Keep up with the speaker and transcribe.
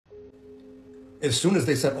As soon as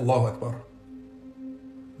they said Allahu Akbar,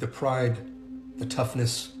 the pride, the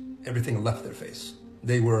toughness, everything left their face.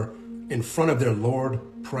 They were in front of their Lord,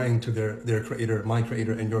 praying to their creator, my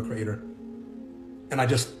creator and your creator. And I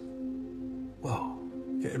just, wow,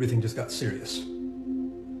 everything just got serious.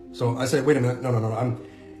 So I said, wait a minute, no.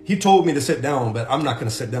 He told me to sit down, but I'm not going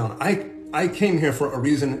to sit down. I came here for a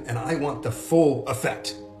reason, and I want the full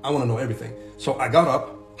effect. I want to know everything. So I got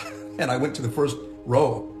up and I went to the first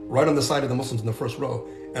row, right on the side of the Muslims in the first row,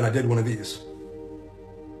 and I did one of these.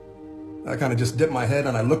 I kind of just dipped my head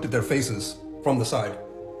and I looked at their faces from the side.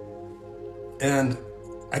 And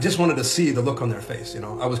I just wanted to see the look on their face, you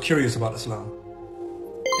know. I was curious about Islam.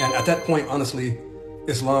 And at that point, honestly,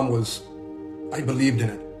 Islam was, I believed in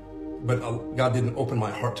it, but God didn't open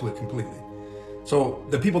my heart to it completely. So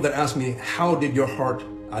the people that ask me, how did your heart,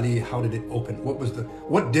 Ali, how did it open?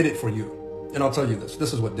 What did it for you? And I'll tell you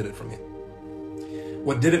this is what did it for me.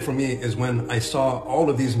 What did it for me is when I saw all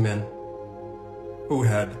of these men who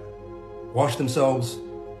had washed themselves,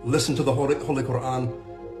 listened to the Holy Quran,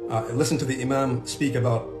 listened to the Imam speak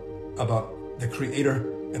about the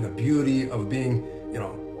Creator and the beauty of being, you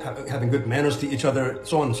know, having good manners to each other,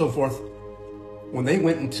 so on and so forth. When they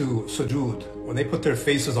went into sujood, when they put their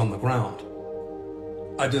faces on the ground,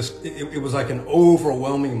 it was like an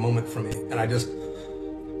overwhelming moment for me. And I just,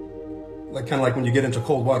 like kind of like when you get into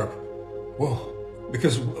cold water. Whoa.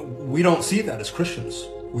 Because we don't see that as Christians.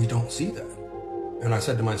 We don't see that. And I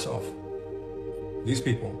said to myself, these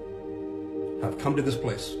people have come to this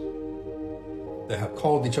place. They have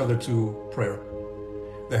called each other to prayer.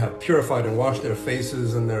 They have purified and washed their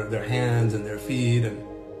faces and their hands and their feet, and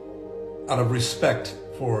out of respect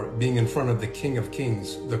for being in front of the King of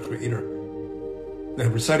Kings, the Creator. They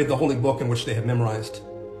have recited the Holy Book in which they have memorized.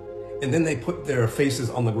 And then they put their faces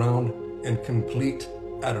on the ground in complete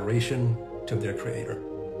adoration to their Creator.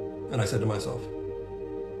 And I said to myself,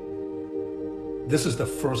 this is the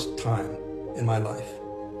first time in my life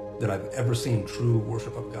that I've ever seen true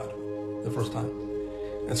worship of God. The first time.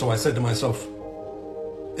 And so I said to myself,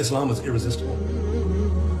 Islam is irresistible.